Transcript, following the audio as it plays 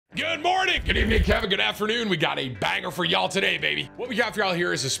Good morning, good evening, Kevin, good afternoon. We got a banger for y'all today, baby. What we got for y'all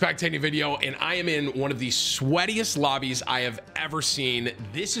here is a spectating video, and I am in one of the sweatiest lobbies I have ever seen.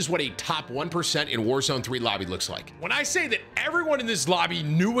 This is what a top 1% in Warzone 3 lobby looks like. When I say that everyone in this lobby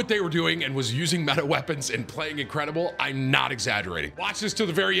knew what they were doing and was using meta weapons and playing incredible, I'm not exaggerating. Watch this till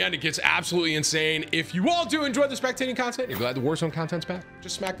the very end. It gets absolutely insane. If you all do enjoy the spectating content, you're glad the Warzone content's back,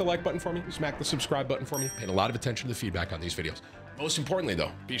 just smack the like button for me, smack the subscribe button for me. Paying a lot of attention to the feedback on these videos. Most importantly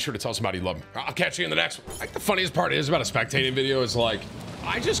though, be sure to tell somebody you love them. I'll catch you in the next one. Like, the funniest part is about a spectating video is like,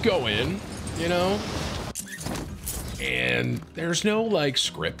 I just go in, you know, and there's no like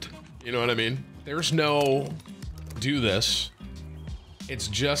script, you know what I mean? There's no do this. It's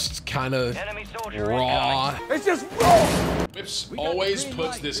just kind of raw. It's just raw. Wz3 always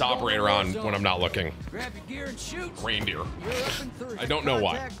puts this operator on when I'm not looking. Reindeer. I don't know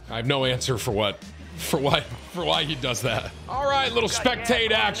why. I have no answer for why he does that. All right, little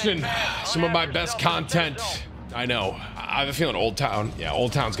spectate action. Some of my best content. I know. I have a feeling Old Town. Yeah,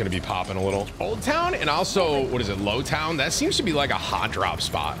 Old Town's gonna be popping a little. Old Town and also, what is it, Low Town? That seems to be like a hot drop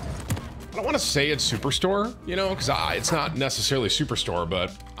spot. I don't want to say it's Superstore, you know, because it's not necessarily Superstore,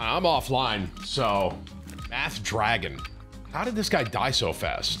 but I'm offline. So, Math Dragon. How did this guy die so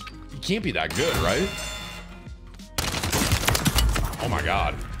fast? He can't be that good, right? Oh my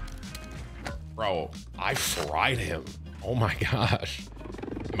God. Bro, I fried him. Oh my gosh.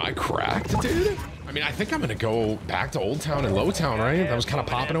 Am I cracked, dude? I mean, I think I'm gonna go back to Old Town and Low Town, right? That was kind of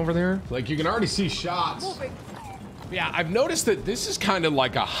popping over there. Like, you can already see shots. Yeah, I've noticed that this is kind of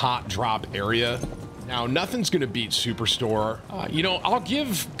like a hot drop area. Now, nothing's gonna beat Superstore. You know, I'll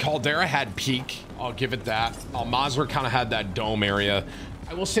give Caldera had peak. I'll give it that. Mazur kind of had that dome area.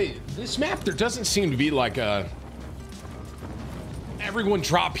 I will say, this map, there doesn't seem to be like a everyone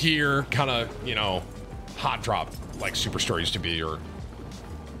drop here kind of, you know, hot drop like Superstore used to be, or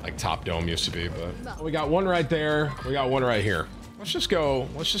like Top Dome used to be. But we got one right there. We got one right here. Let's just go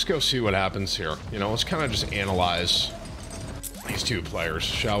see what happens here. You know, let's kind of just analyze these two players,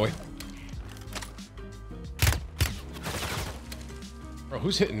 shall we? Bro,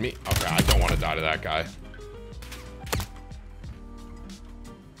 who's hitting me? Okay, I don't want to die to that guy.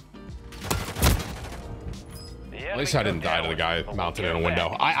 At least I didn't die to the guy mounted in a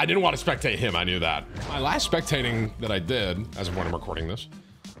window. I didn't want to spectate him, I knew that. My last spectating that I did, as of when I'm recording this,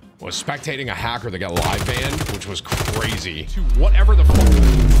 was spectating a hacker that got live banned, which was crazy. To whatever the phone.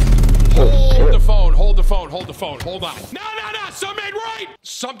 Hold the phone, hold the phone, hold the phone, hold on. No, something ain't right.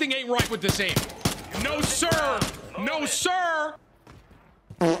 Something ain't right with this aim. No, sir. No, sir.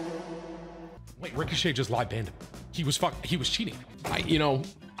 Wait, Ricochet just live banned him. He was cheating. You know,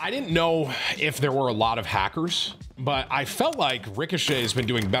 I didn't know if there were a lot of hackers, but I felt like Ricochet has been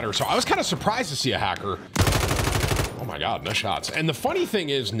doing better. So I was kind of surprised to see a hacker. Oh my God, no shots. And the funny thing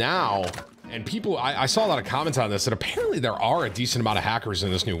is now, and people, I saw a lot of comments on this, that apparently there are a decent amount of hackers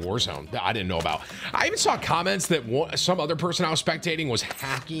in this new Warzone that I didn't know about. I even saw comments that some other person I was spectating was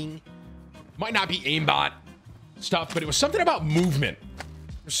hacking. Might not be aimbot stuff, but it was something about movement.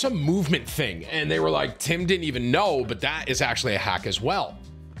 There's some movement thing. And they were like, Tim didn't even know, but that is actually a hack as well.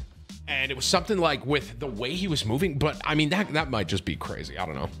 And it was something like with the way he was moving, but I mean, that might just be crazy. I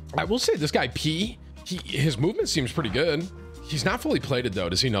don't know. I will say this guy P, his movement seems pretty good. He's not fully plated though.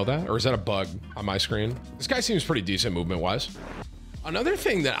 Does he know that? Or is that a bug on my screen? This guy seems pretty decent movement wise. Another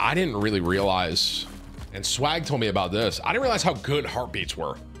thing that I didn't really realize, and Swag told me about this, I didn't realize how good heartbeats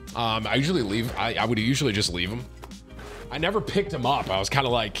were. I would usually just leave them. I never picked him up. I was kind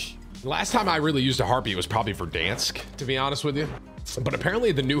of like, last time I really used a heartbeat was probably for Dansk, to be honest with you. But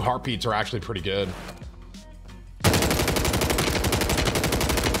apparently the new heartbeats are actually pretty good.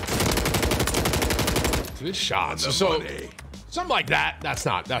 Good shots. So something like that. That's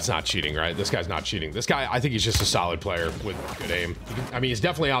not cheating, right? This guy's not cheating. This guy, I think he's just a solid player with good aim. I mean, he's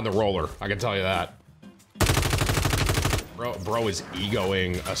definitely on the roller. I can tell you that. Bro is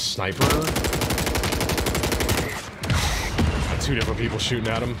egoing a sniper. Two different people shooting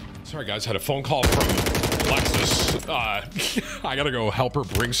at him. Sorry guys, had a phone call from Alexis. I gotta go help her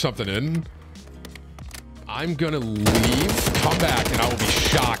bring something in. I'm gonna leave, come back, and I will be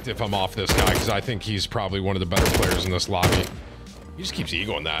shocked if I'm off this guy, because I think he's probably one of the better players in this lobby. He just keeps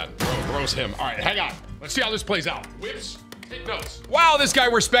egoing that. Bro's him. All right, hang on. Let's see how this plays out. Wz3, take notes. Wow, this guy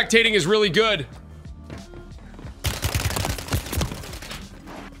we're spectating is really good.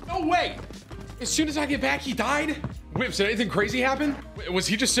 No way. As soon as I get back, he died. Wz3, did anything crazy happen? Was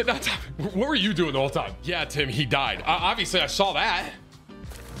he just sitting on top? What were you doing the whole time? Yeah, Tim, he died. Obviously, I saw that.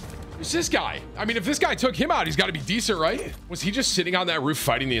 Who's this guy? I mean, if this guy took him out, he's got to be decent, right? Was he just sitting on that roof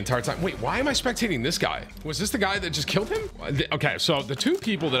fighting the entire time? Wait, why am I spectating this guy? Was this the guy that just killed him? Okay, so the two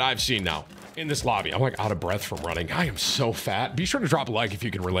people that I've seen now in this lobby, I'm like out of breath from running. I am so fat. Be sure to drop a like if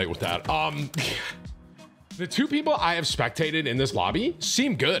you can relate with that. The two people I have spectated in this lobby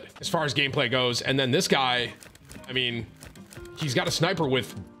seem good as far as gameplay goes. And then this guy, I mean, he's got a sniper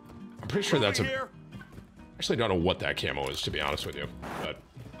with, I'm pretty sure that's a, actually don't know what that camo is, to be honest with you, but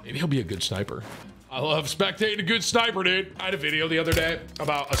maybe he'll be a good sniper. I love spectating a good sniper, dude. I had a video the other day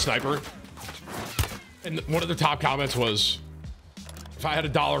about a sniper, and one of the top comments was, if I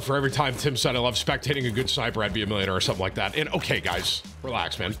had $1 for every time Tim said I love spectating a good sniper, I'd be a millionaire or something like that. And okay, guys,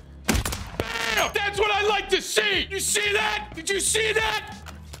 relax, man. Bam! That's what I like to see. You see that? Did you see that?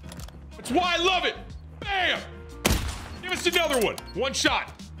 That's why I love it. Bam! Give us another one. One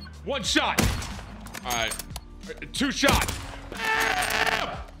shot. One shot. All right. Two shot.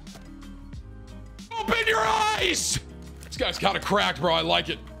 Bam! Open your eyes! This guy's kind of cracked, bro. I like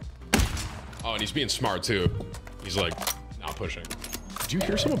it. Oh, and he's being smart too. He's like not pushing. Did you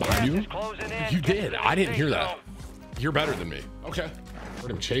hear someone behind you? You did. I didn't hear that. You're better than me. Okay.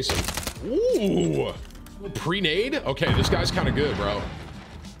 Heard him chasing. Ooh. Pre-nade? Okay, this guy's kind of good, bro.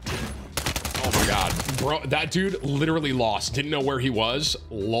 Oh my God. Bro, that dude literally lost. Didn't know where he was.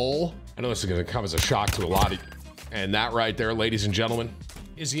 Lol. I know this is going to come as a shock to a lot of you. And that right there, ladies and gentlemen,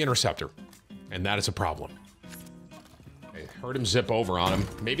 is the interceptor. And that is a problem. I heard him zip over on him.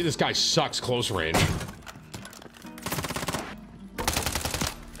 Maybe this guy sucks close range.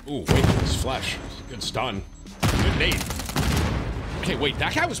 Ooh, wait, his flesh. Good stun. Good nade. Okay, wait,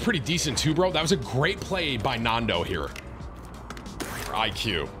 that guy was pretty decent too, bro. That was a great play by Nando here. Or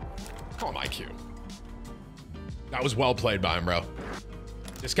IQ. Call him IQ. That was well played by him, bro.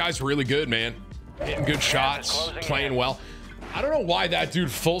 This guy's really good, man. Hitting good shots, playing well. I don't know why that dude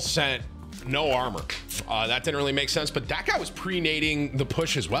full sent, no armor. That didn't really make sense, but that guy was pre-nading the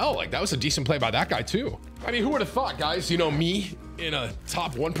push as well. Like, that was a decent play by that guy too. I mean, who would have thought, guys? You know, me in a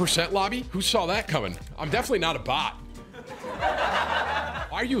top 1% lobby? Who saw that coming? I'm definitely not a bot.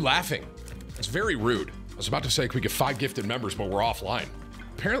 Why are you laughing? It's very rude. I was about to say we get 5 gifted members, but we're offline.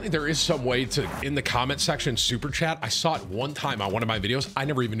 Apparently there is some way to, in the comment section, super chat. I saw it one time on one of my videos. I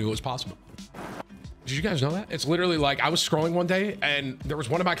never even knew it was possible. Did you guys know that? It's literally like, I was scrolling one day and there was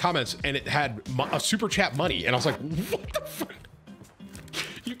one of my comments and it had a super chat money. And I was like, what the fuck?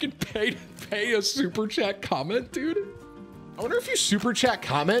 You can pay a super chat comment, dude? I wonder if you super chat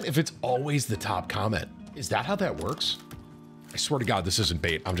comment, if it's always the top comment. Is that how that works? I swear to God, this isn't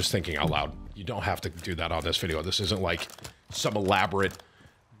bait. I'm just thinking out loud. You don't have to do that on this video. This isn't like some elaborate,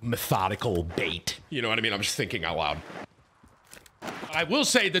 methodical bait. You know what I mean? I'm just thinking out loud. I will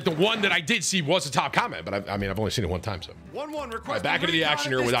say that the one that I did see was a top comment, but I mean, I've only seen it one time, so. 1-1 request. Right, back into the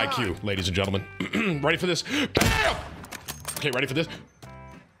action here with IQ, ladies and gentlemen. Ready for this? Bam! Okay, ready for this?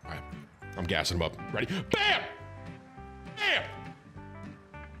 All right, I'm gassing him up. Ready? Bam! Bam!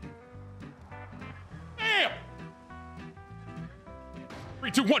 Bam!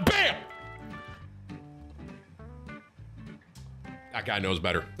 3, 2, 1, bam! That guy knows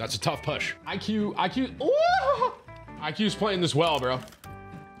better. That's a tough push. IQ, ooh! IQ's playing this well, bro.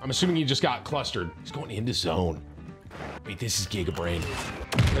 I'm assuming he just got clustered. He's going into zone. Wait, this is Giga Brain.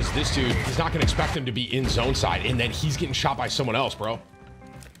 Because this dude, he's not gonna expect him to be in zone side, and then he's getting shot by someone else, bro.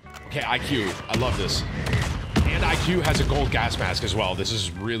 Okay, IQ, I love this. And IQ has a gold gas mask as well. This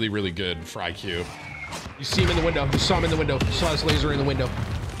is really, really good for IQ. You see him in the window. You saw him in the window. You saw his laser in the window.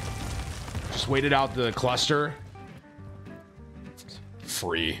 Just waited out the cluster.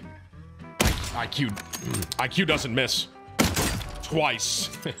 Free. IQ doesn't miss. Twice.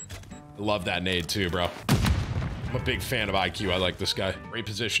 I love that nade too, bro. I'm a big fan of IQ. I like this guy. Great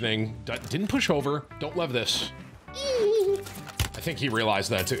positioning. Didn't push over. Don't love this. I think he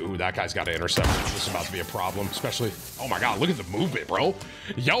realized that too. Ooh, that guy's got to intercept. This is about to be a problem, especially. Oh my God, look at the movement, bro.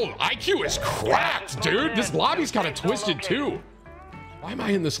 Yo, IQ is cracked, dude. This lobby's kind of twisted too. Why am I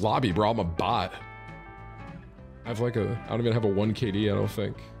in this lobby, bro? I'm a bot. I don't even have a 1 KD, I don't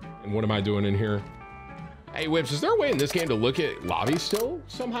think. And what am I doing in here? Hey, Whips, is there a way in this game to look at lobbies still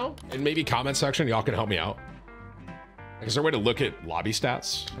somehow? And maybe comment section, y'all can help me out. Like, is there a way to look at lobby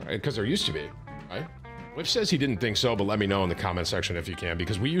stats? Because there used to be, right? Whips says he didn't think so, but let me know in the comment section if you can,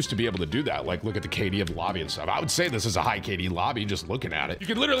 because we used to be able to do that, like look at the KD of the lobby and stuff. I would say this is a high KD lobby, just looking at it. You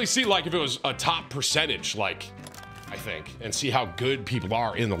could literally see like if it was a top percentage, like, I think, and see how good people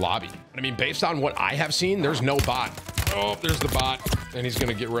are in the lobby. I mean, based on what I have seen, there's no bot. Oh, there's the bot. And he's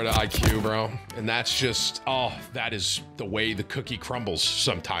gonna get rid of IQ, bro. And that's just, oh, that is the way the cookie crumbles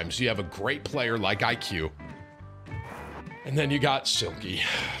sometimes. You have a great player like IQ. And then you got Silky.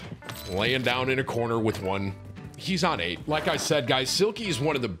 laying down in a corner with one. He's on 8. Like I said, guys, Silky is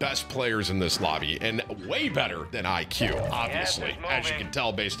one of the best players in this lobby and way better than IQ, obviously, as you can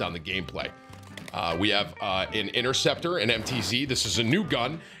tell based on the gameplay. We have an Interceptor, an MTZ. This is a new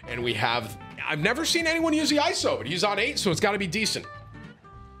gun, and we have, I've never seen anyone use the ISO, but he's on 8, so it's got to be decent.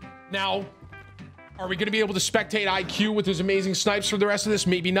 Now, are we going to be able to spectate IQ with his amazing snipes for the rest of this?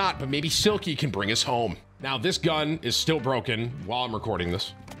 Maybe not, but maybe Silky can bring us home. Now, this gun is still broken while I'm recording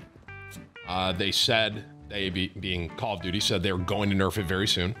this. They said, being Call of Duty, said they were going to nerf it very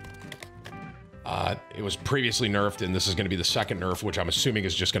soon. It was previously nerfed, and this is going to be the second nerf, which I'm assuming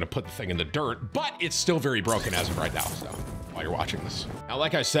is just going to put the thing in the dirt, but it's still very broken as of right now, so while you're watching this. Now,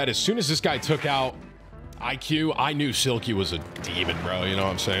 like I said, as soon as this guy took out IQ, I knew Silky was a demon, bro. You know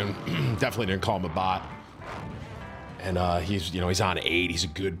what I'm saying? Definitely didn't call him a bot. And he's, you know, he's on 8. He's a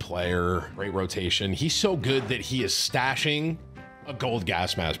good player. Great rotation. He's so good that he is stashing a gold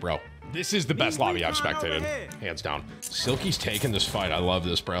gas mask, bro. This is the best lobby I've spectated, hands down. Silky's taking this fight. I love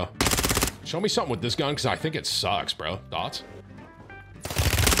this, bro. Show me something with this gun, because I think it sucks, bro. Thoughts?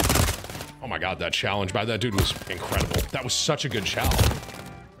 Oh my God, that challenge by that dude was incredible. That was such a good challenge.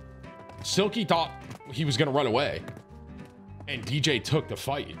 Silky thought he was gonna run away, and DJ took the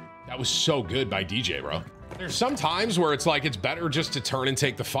fight. That was so good by DJ, bro. There's some times where it's like, it's better just to turn and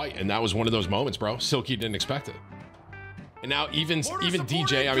take the fight, and that was one of those moments, bro. Silky didn't expect it. And now even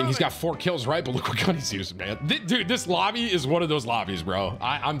DJ, I mean, he's got 4 kills, right? But look what gun he's using, man. Dude, this lobby is one of those lobbies, bro.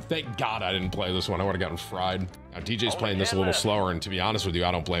 I'm thank God I didn't play this one. I would have gotten fried. Now DJ's playing this a little slower, and to be honest with you, I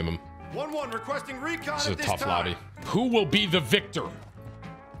don't blame him. 1-1 requesting recon. This is a tough lobby. Who will be the victor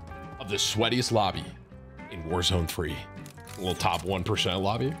of the sweatiest lobby in Warzone 3? A little top 1%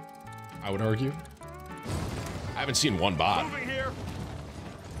 lobby, I would argue. I haven't seen one bot.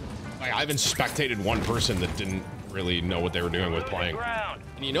 Like, I haven't spectated one person that didn't really know what they were doing with playing.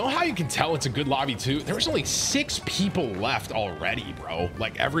 And you know how you can tell it's a good lobby too? There was only 6 people left already, bro.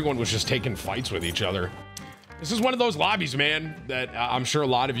 Like, everyone was just taking fights with each other. This is one of those lobbies, man, that I'm sure a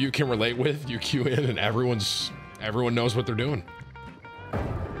lot of you can relate with. You queue in and everyone knows what they're doing.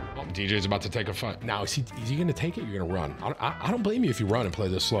 Oh, DJ's about to take a fight. Now, is he gonna take it? You're gonna run. I don't blame you if you run and play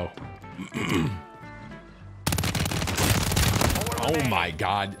this slow. Oh my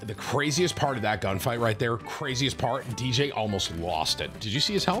God, the craziest part of that gunfight right there, craziest part, DJ almost lost it. Did you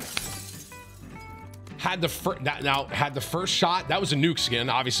see his health? Had the first shot, that was a nuke skin,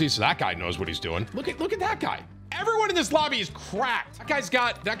 obviously, so that guy knows what he's doing. Look at that guy. Everyone in this lobby is cracked.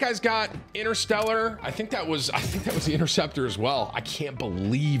 That guy's got Interstellar. I think that was the Interceptor as well. I can't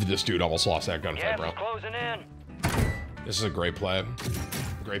believe this dude almost lost that gunfight, bro. Closing in. This is a great play.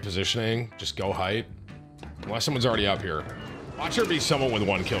 Great positioning. Just go height. Unless someone's already up here. Watch there be someone with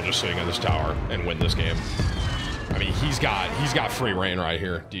 1 kill just sitting in this tower and win this game. I mean, he's got free reign right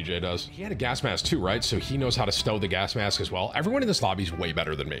here. DJ does. He had a gas mask too, right? So he knows how to stow the gas mask as well. Everyone in this lobby is way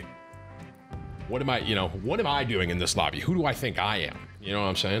better than me. What am I doing in this lobby? Who do I think I am? You know what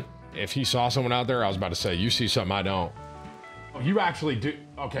I'm saying? If he saw someone out there, I was about to say, you see something I don't. Oh, you actually do.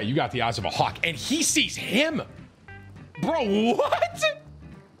 Okay, you got the eyes of a hawk, and he sees him. Bro, what?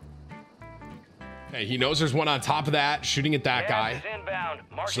 Hey, he knows there's one on top of that, shooting at that guy.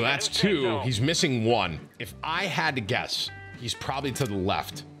 So that's 2. He's missing 1. If I had to guess, he's probably to the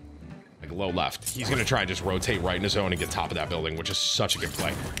left, like low left. He's gonna try and just rotate right in his zone and get top of that building, which is such a good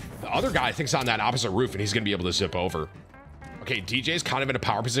play. The other guy, I think, is on that opposite roof, and he's gonna be able to zip over. Okay, DJ's kind of in a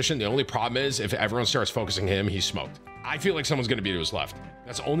power position. The only problem is if everyone starts focusing him, he's smoked. I feel like someone's gonna be to his left.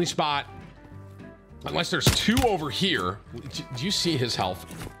 That's the only spot, unless there's 2 over here. Do you see his health?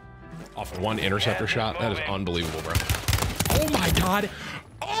 Off of 1 interceptor shot. That is unbelievable, bro. Oh my God.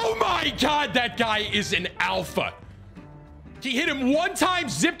 Oh my God, that guy is an alpha. He hit him 1 time,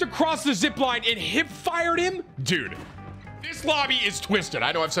 zipped across the zip line, and hip fired him. Dude, this lobby is twisted.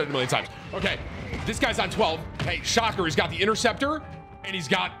 I know I've said it a million times. Okay, this guy's on 12. Hey, shocker, he's got the interceptor, and he's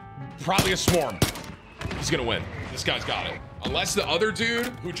got probably a swarm. He's gonna win. This guy's got it. Unless the other dude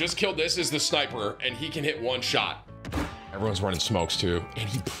who just killed this is the sniper, and he can hit 1 shot. Everyone's running smokes too, and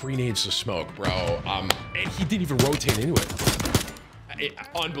he pre-nades the smoke, bro. And he didn't even rotate into it.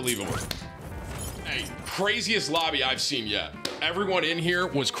 Unbelievable. Hey, craziest lobby I've seen yet. Everyone in here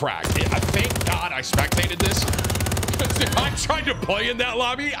was cracked. I thank God I spectated this, because if I tried to play in that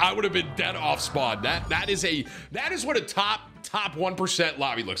lobby, I would have been dead off spawn. That is what a top 1%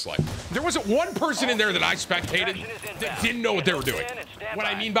 lobby looks like. There wasn't 1 person in there that I spectated that didn't know what they were doing. What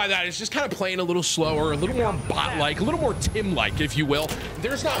I mean by that is just kind of playing a little slower, a little more bot-like, a little more Tim-like, if you will.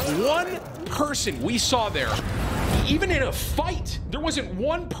 There's not 1 person we saw there, even in a fight, there wasn't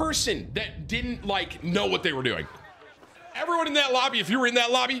 1 person that didn't, like, know what they were doing. Everyone in that lobby, if you were in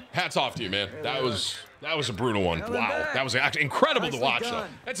that lobby, hats off to you, man. That was a brutal one. Wow, that was actually incredible to watch, though.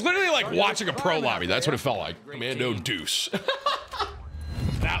 It's literally like watching a pro lobby. That's what it felt like. Commando Deuce.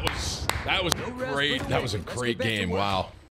 That was great. That was a great game. Wow.